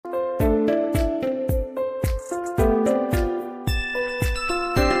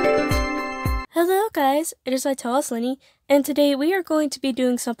guys, it is Lenny, and today we are going to be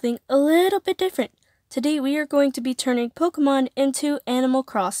doing something a little bit different. Today we are going to be turning Pokemon into Animal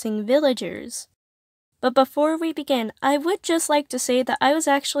Crossing villagers. But before we begin, I would just like to say that I was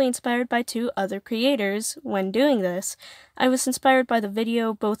actually inspired by two other creators when doing this. I was inspired by the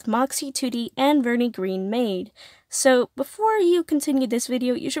video both Moxie2D and Vernie Green made. So before you continue this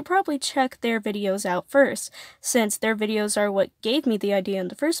video, you should probably check their videos out first, since their videos are what gave me the idea in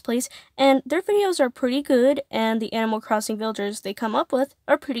the first place, and their videos are pretty good, and the Animal Crossing villagers they come up with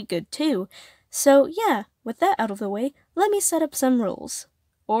are pretty good too. So yeah, with that out of the way, let me set up some rules.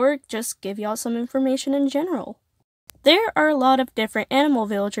 Or just give y'all some information in general. There are a lot of different animal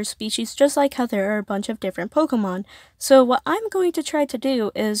villager species, just like how there are a bunch of different Pokemon. So what I'm going to try to do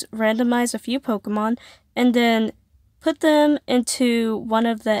is randomize a few Pokemon, and then put them into one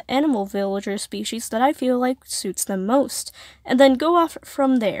of the animal villager species that I feel like suits them most, and then go off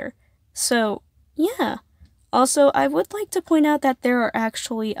from there. So, yeah. Also, I would like to point out that there are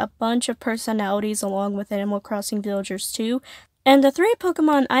actually a bunch of personalities along with Animal Crossing villagers too, and the three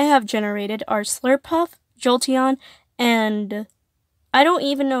Pokemon I have generated are Slurpuff, Jolteon, and I don't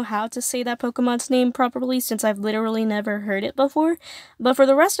even know how to say that Pokemon's name properly since I've literally never heard it before, but for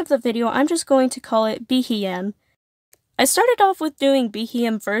the rest of the video I'm just going to call it Behem. I started off with doing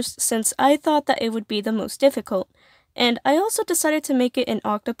Behem first since I thought that it would be the most difficult, and I also decided to make it an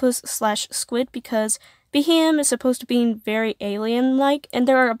octopus/squid because Behem is supposed to be very alien-like, and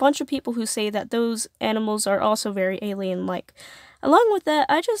there are a bunch of people who say that those animals are also very alien-like. Along with that,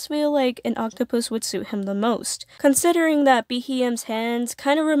 I just feel like an octopus would suit him the most, considering that Behem's hands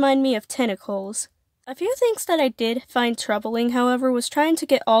kind of remind me of tentacles. A few things that I did find troubling, however, was trying to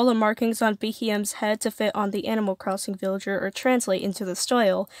get all the markings on Behem's head to fit on the Animal Crossing villager or translate into the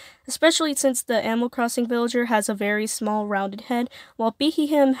style, especially since the Animal Crossing villager has a very small rounded head, while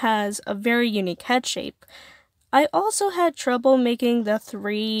Behem has a very unique head shape. I also had trouble making the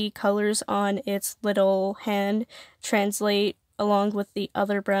three colors on its little hand translate along with the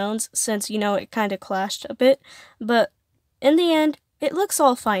other browns, since, you know, it kind of clashed a bit, but in the end, it looks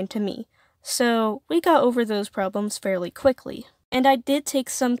all fine to me. So we got over those problems fairly quickly. And I did take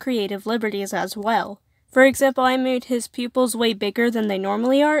some creative liberties as well. For example, I made his pupils way bigger than they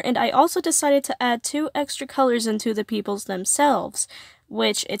normally are, and I also decided to add 2 extra colors into the pupils themselves,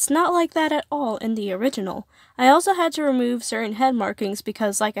 which it's not like that at all in the original. I also had to remove certain head markings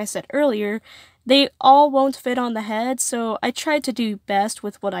because, like I said earlier, they all won't fit on the head, so I tried to do best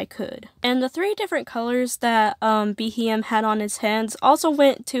with what I could. And the 3 different colors that Behem had on his hands also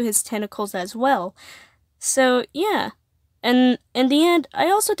went to his tentacles as well. So yeah, and in the end,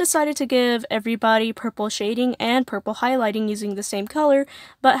 I also decided to give everybody purple shading and purple highlighting using the same color,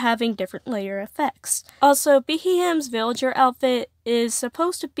 but having different layer effects. Also, Behem's villager outfit is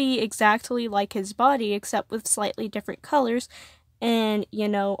supposed to be exactly like his body, except with slightly different colors, and, you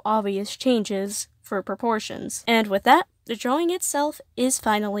know, obvious changes for proportions. And with that, the drawing itself is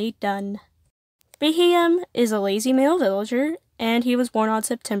finally done. Behem is a lazy male villager, and he was born on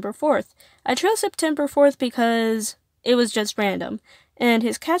September 4th. I chose September 4th because it was just random, and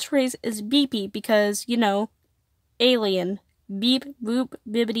his catchphrase is beepy because, you know, alien. Beep, boop,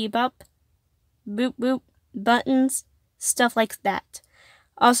 bibbity bop, boop boop, buttons, stuff like that.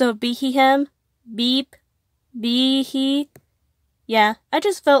 Also, Behem, beep, be-he. Yeah, I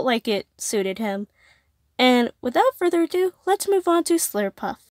just felt like it suited him. And without further ado, let's move on to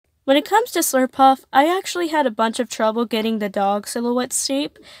Slurpuff. When it comes to Slurpuff, I actually had a bunch of trouble getting the dog silhouette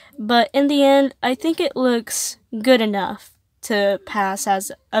shape, but in the end, I think it looks good enough to pass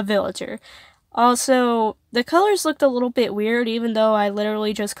as a villager. Also, the colors looked a little bit weird, even though I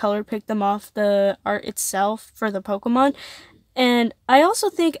literally just color picked them off the art itself for the Pokemon. And I also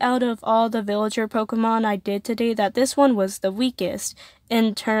think out of all the villager Pokemon I did today that this one was the weakest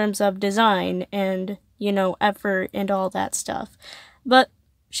in terms of design and, you know, effort and all that stuff. But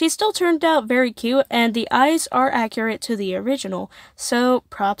she still turned out very cute, and the eyes are accurate to the original, so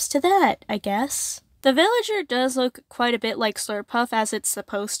props to that, I guess. The villager does look quite a bit like Slurpuff as it's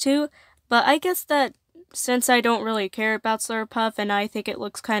supposed to, but I guess that since I don't really care about Slurpuff and I think it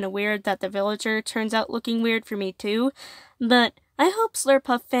looks kind of weird that the villager turns out looking weird for me too, but I hope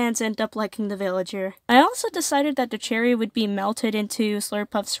Slurpuff fans end up liking the villager. I also decided that the cherry would be melted into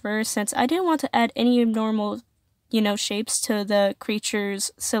Slurpuff's fur since I didn't want to add any abnormal, you know, shapes to the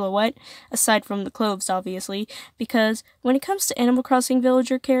creature's silhouette, aside from the clothes, obviously, because when it comes to Animal Crossing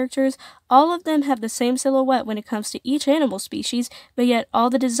villager characters, all of them have the same silhouette when it comes to each animal species, but yet all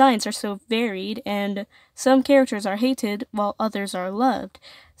the designs are so varied, and some characters are hated while others are loved.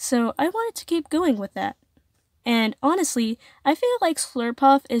 So I wanted to keep going with that. And honestly, I feel like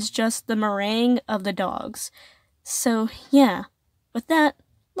Slurpuff is just the meringue of the dogs. So yeah, with that,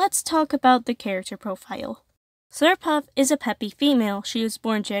 let's talk about the character profile. Slurpuff is a peppy female. She was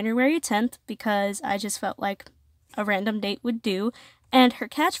born January 10th because I just felt like a random date would do. And her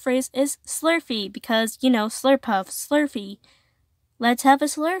catchphrase is Slurfy because, you know, Slurpuff, Slurfy. Let's have a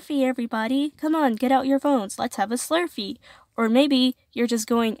Slurfee, everybody. Come on, get out your phones. Let's have a Slurfee. Or maybe you're just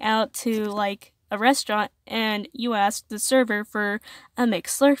going out to, like, a restaurant and you ask the server for a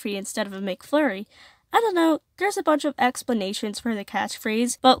McSlurfee instead of a McFlurry. I don't know, there's a bunch of explanations for the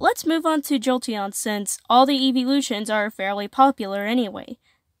catchphrase, but let's move on to Jolteon since all the evolutions are fairly popular anyway.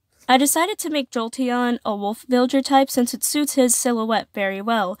 I decided to make Jolteon a wolf villager type since it suits his silhouette very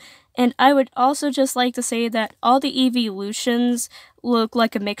well, and I would also just like to say that all the evolutions look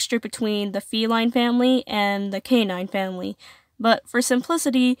like a mixture between the feline family and the canine family, but for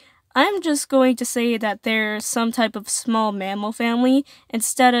simplicity, I'm just going to say that they're some type of small mammal family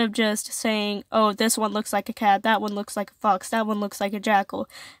instead of just saying, oh, this one looks like a cat, that one looks like a fox, that one looks like a jackal.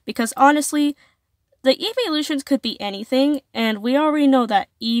 Because honestly, the evolutions could be anything, and we already know that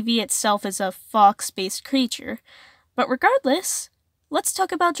Eevee itself is a fox-based creature. But regardless, let's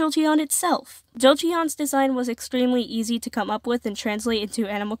talk about Jolteon itself. Jolteon's design was extremely easy to come up with and translate into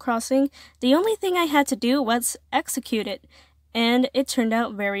Animal Crossing. The only thing I had to do was execute it. And it turned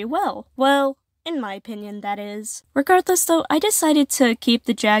out very well. Well, in my opinion, that is. Regardless though, I decided to keep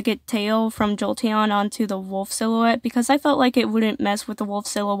the jagged tail from Jolteon onto the wolf silhouette because I felt like it wouldn't mess with the wolf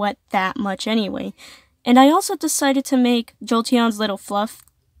silhouette that much anyway. And I also decided to make Jolteon's little fluff,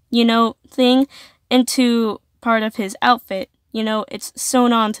 thing into part of his outfit. It's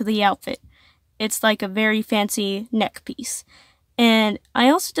sewn onto the outfit. It's like a very fancy neck piece. And I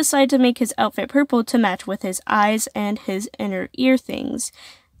also decided to make his outfit purple to match with his eyes and his inner ear things.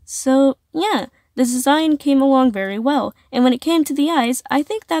 So, yeah, the design came along very well. And when it came to the eyes, I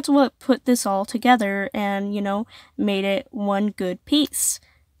think that's what put this all together and, made it one good piece.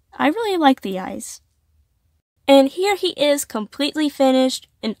 I really like the eyes. And here he is completely finished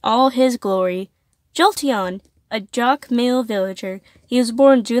in all his glory. Jolteon, a jock male villager. He was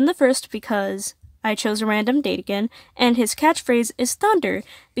born June the 1st because I chose a random date again, and his catchphrase is Thunder,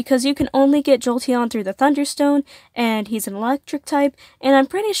 because you can only get Jolteon through the Thunderstone, and he's an electric type, and I'm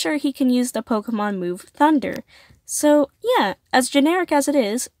pretty sure he can use the Pokemon move Thunder. So, yeah, as generic as it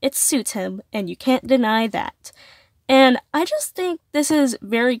is, it suits him, and you can't deny that. And I just think this is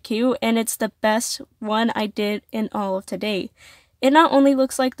very cute, and it's the best one I did in all of today. It not only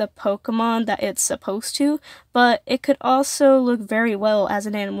looks like the Pokemon that it's supposed to, but it could also look very well as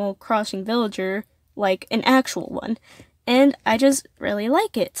an Animal Crossing villager, like an actual one. And I just really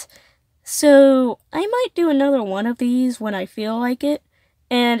like it. So I might do another one of these when I feel like it,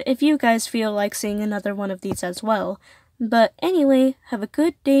 and if you guys feel like seeing another one of these as well. But anyway, have a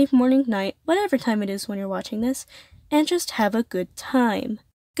good day, morning, night, whatever time it is when you're watching this, and just have a good time.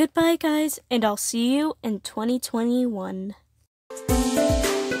 Goodbye guys, and I'll see you in 2021.